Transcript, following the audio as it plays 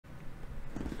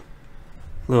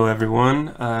Hello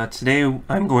everyone. Today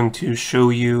I'm going to show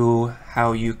you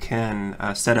how you can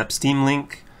set up Steam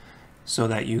Link so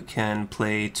that you can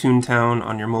play Toontown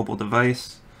on your mobile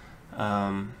device.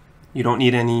 You don't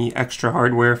need any extra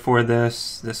hardware for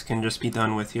this. This can just be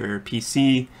done with your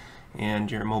PC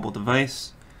and your mobile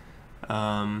device.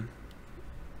 Let's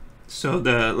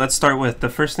start with the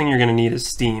first thing you're going to need is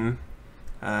Steam.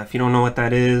 If you don't know what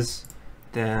that is,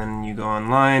 then you go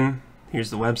online. Here's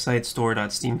the website,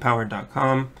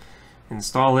 store.steampowered.com.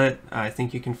 Install it. I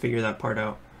think you can figure that part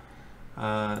out.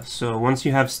 So once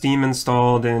you have Steam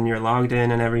installed and you're logged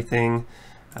in and everything,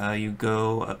 you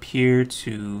go up here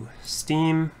to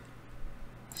Steam,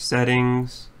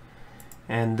 Settings,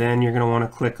 and then you're going to want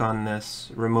to click on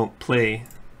this Remote Play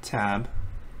tab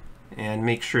and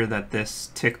make sure that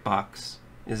this tick box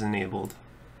is enabled.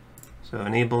 So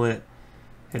enable it,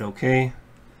 hit OK.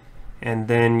 And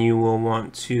then you will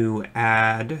want to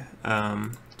add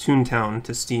Toontown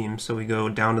to Steam. So we go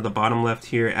down to the bottom left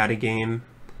here, add a game,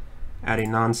 add a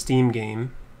non-Steam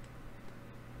game.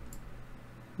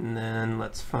 And then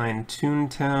let's find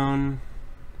Toontown.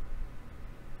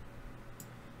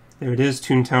 There it is,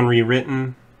 Toontown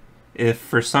Rewritten. If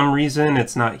for some reason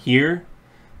it's not here,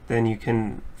 then you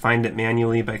can find it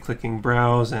manually by clicking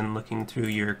Browse and looking through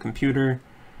your computer.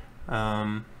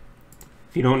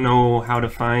 If you don't know how to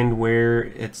find where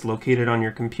it's located on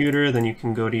your computer, then you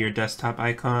can go to your desktop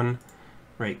icon,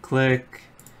 right click,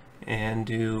 and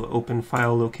do Open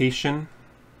File Location,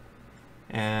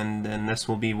 and then this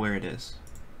will be where it is.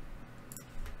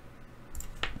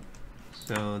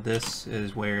 So this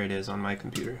is where it is on my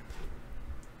computer,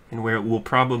 and where it will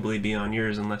probably be on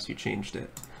yours unless you changed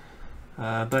it.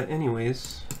 But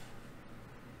anyways,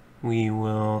 we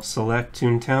will select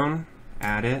Toontown,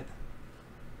 add it,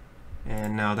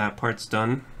 and now that part's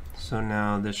done. So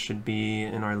now this should be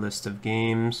in our list of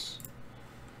games,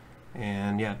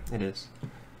 and yeah, it is.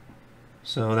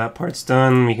 So that part's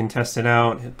done. We can test it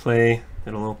out, hit play,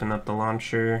 it'll open up the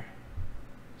launcher.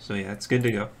 So yeah, it's good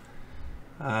to go.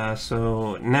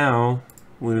 So now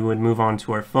we would move on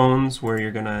to our phones, where you're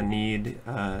gonna need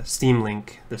Steam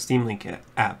Link, the Steam Link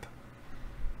app.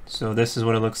 So this is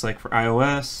what it looks like for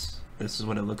iOS, this is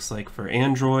what it looks like for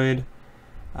Android.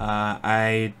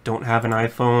 I don't have an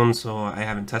iPhone, so I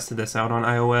haven't tested this out on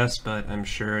iOS, but I'm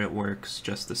sure it works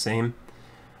just the same.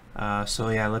 So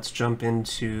yeah, let's jump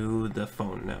into the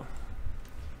phone now.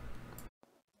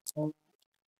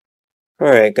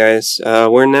 Alright guys,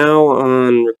 we're now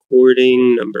on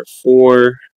recording number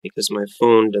 4, because my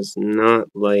phone does not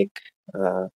like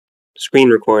screen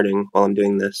recording while I'm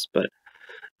doing this, but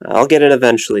I'll get it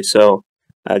eventually. So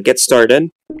get started.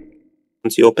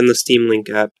 Once you open the Steam Link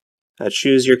app,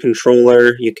 choose your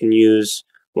controller. You can use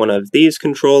one of these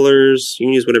controllers. You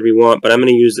can use whatever you want, but I'm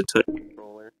going to use the touch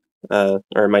controller,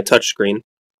 or my touch screen.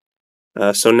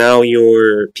 So now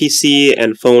your PC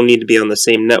and phone need to be on the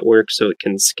same network so it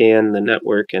can scan the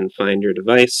network and find your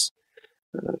device.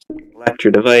 Select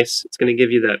your device. It's going to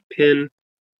give you that pin.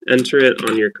 Enter it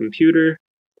on your computer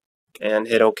and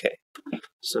hit OK.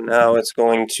 So now it's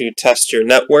going to test your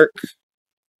network.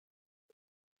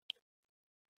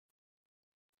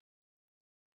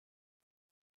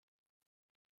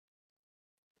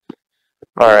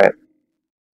 Alright,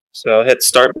 so hit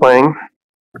start playing.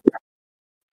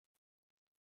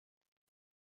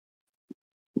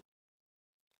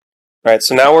 Alright,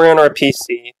 so now we're in our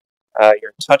PC.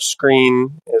 Your touch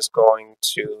screen is going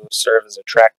to serve as a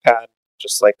trackpad,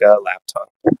 just like a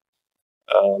laptop.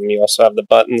 You also have the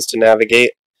buttons to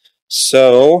navigate.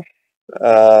 So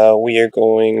we are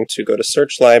going to go to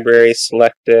Search Library,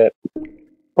 select it.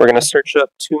 We're going to search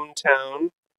up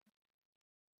Toontown.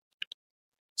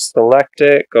 Select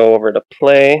it, go over to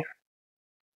play.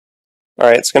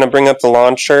 Alright, it's going to bring up the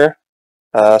launcher,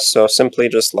 so simply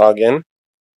just log in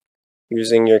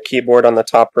using your keyboard on the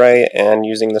top right and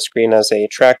using the screen as a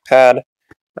trackpad.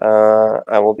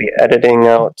 I will be editing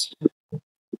out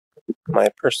my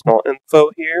personal info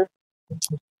here,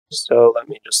 so let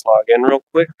me just log in real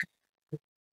quick.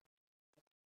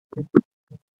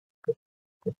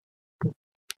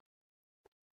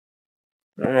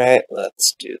 Alright,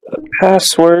 let's do the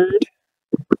password.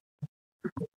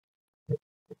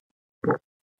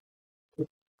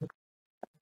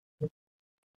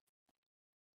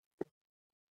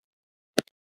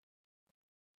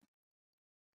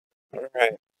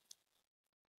 Alright.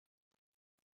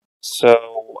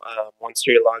 So once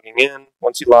you log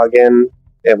in,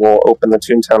 it will open the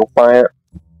Toontown client.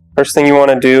 First thing you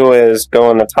want to do is go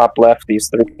on the top left, these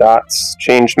 3 dots,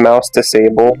 change mouse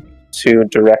disable to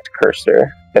direct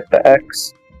cursor. Hit the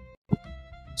X.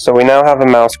 So we now have a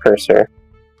mouse cursor.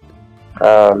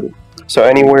 So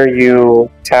anywhere you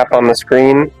tap on the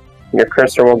screen, your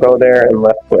cursor will go there and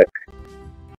left click.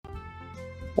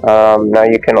 Now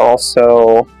you can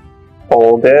also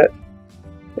hold it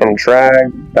and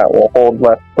drag. That will hold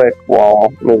left click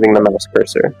while moving the mouse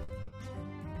cursor.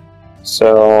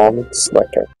 So let's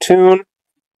select our tune.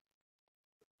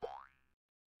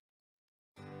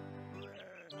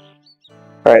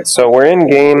 Alright, so we're in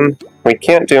game. We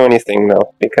can't do anything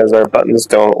though, because our buttons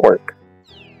don't work.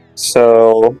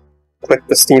 So click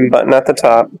the Steam button at the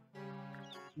top,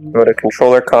 go to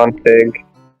controller config,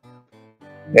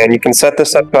 and you can set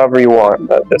this up however you want,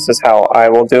 but this is how I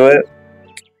will do it.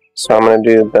 So I'm going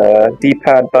to do the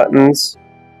D-pad buttons.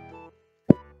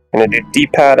 I'm going to do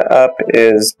D-pad up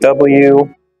is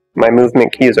W. My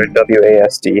movement keys are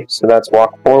WASD, so that's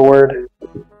walk forward.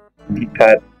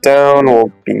 D-pad down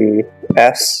will be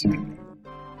S. I'm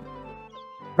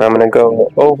going to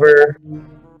go over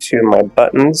to my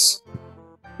buttons.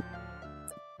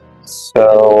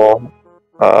 So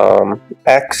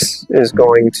X is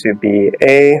going to be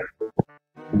A.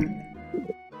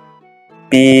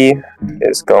 B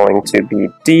is going to be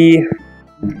D.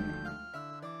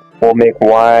 We'll make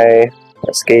Y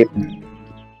escape.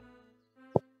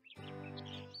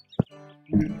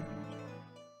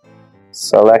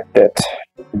 Select it.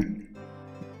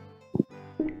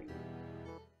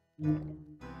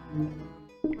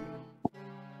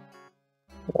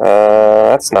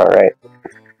 That's not right.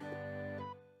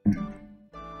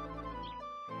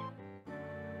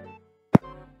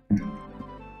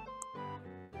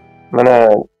 I'm gonna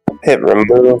hit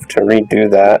remove to redo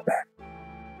that.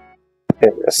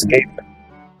 Hit escape.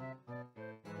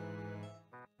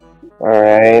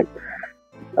 Alright.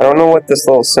 I don't know what this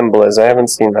little symbol is. I haven't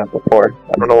seen that before.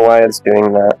 I don't know why it's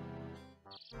doing that.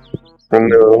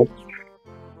 Remove.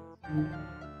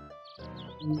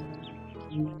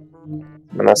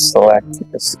 I'm gonna select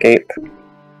escape.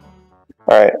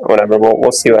 Alright, whatever.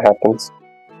 We'll see what happens.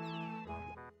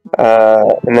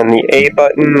 And then the A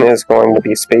button is going to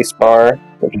be spacebar,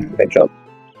 which is my jump.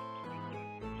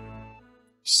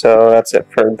 So that's it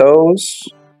for those.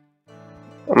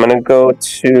 I'm going to go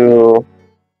to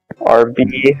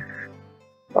RB,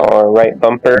 or right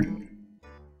bumper,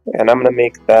 and I'm going to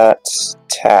make that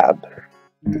tab.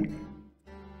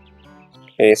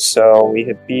 Okay, so we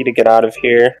hit B to get out of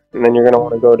here, and then you're going to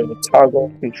want to go to the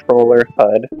toggle controller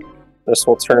HUD. This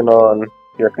will turn on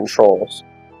your controls.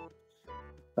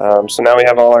 So now we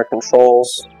have all our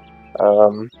controls,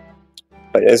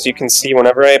 but as you can see,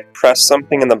 whenever I press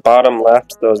something in the bottom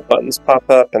left, those buttons pop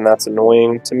up, and that's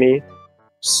annoying to me.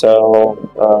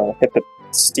 So hit the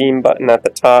Steam button at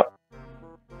the top,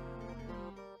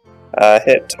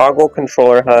 hit toggle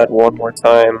controller HUD one more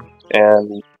time,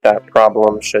 and that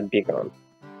problem should be gone.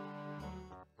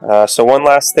 So one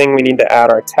last thing, we need to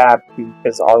add our tab key,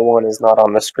 because R1 is not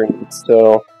on the screen.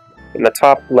 So in the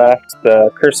top left,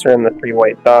 the cursor and the three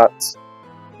white dots,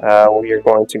 we are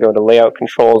going to go to Layout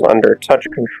Controls under Touch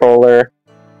Controller.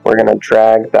 We're going to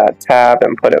drag that tab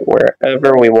and put it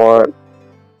wherever we want.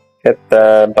 Hit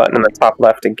the button in the top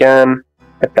left again.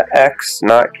 Hit the X,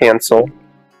 not cancel.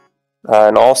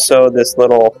 And also this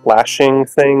little flashing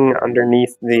thing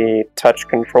underneath the Touch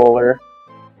Controller.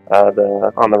 On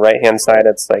the right-hand side,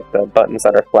 it's like the buttons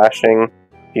that are flashing.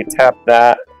 You tap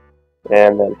that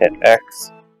and then hit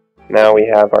X. Now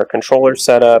we have our controller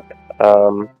set up.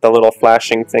 The little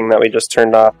flashing thing that we just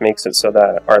turned off makes it so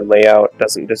that our layout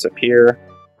doesn't disappear,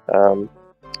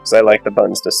 because I like the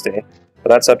buttons to stay. But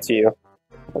that's up to you.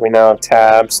 We now have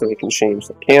tabs, so we can change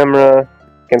the camera.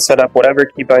 You can set up whatever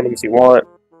key bindings you want.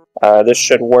 This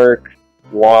should work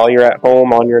while you're at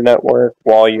home on your network,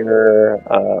 while you're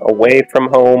away from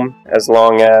home, as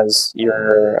long as you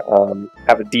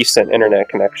have a decent internet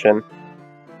connection.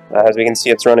 As we can see,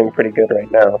 it's running pretty good right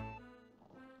now.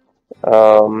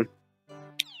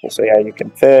 So yeah, you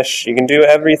can fish, you can do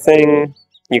everything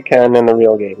you can in the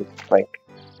real game, like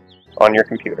on your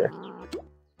computer.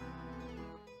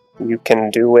 You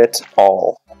can do it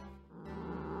all.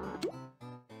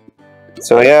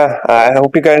 So yeah, I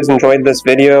hope you guys enjoyed this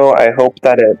video. I hope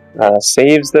that it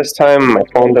saves this time, my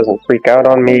phone doesn't freak out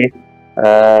on me.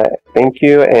 Thank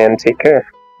you, and take care.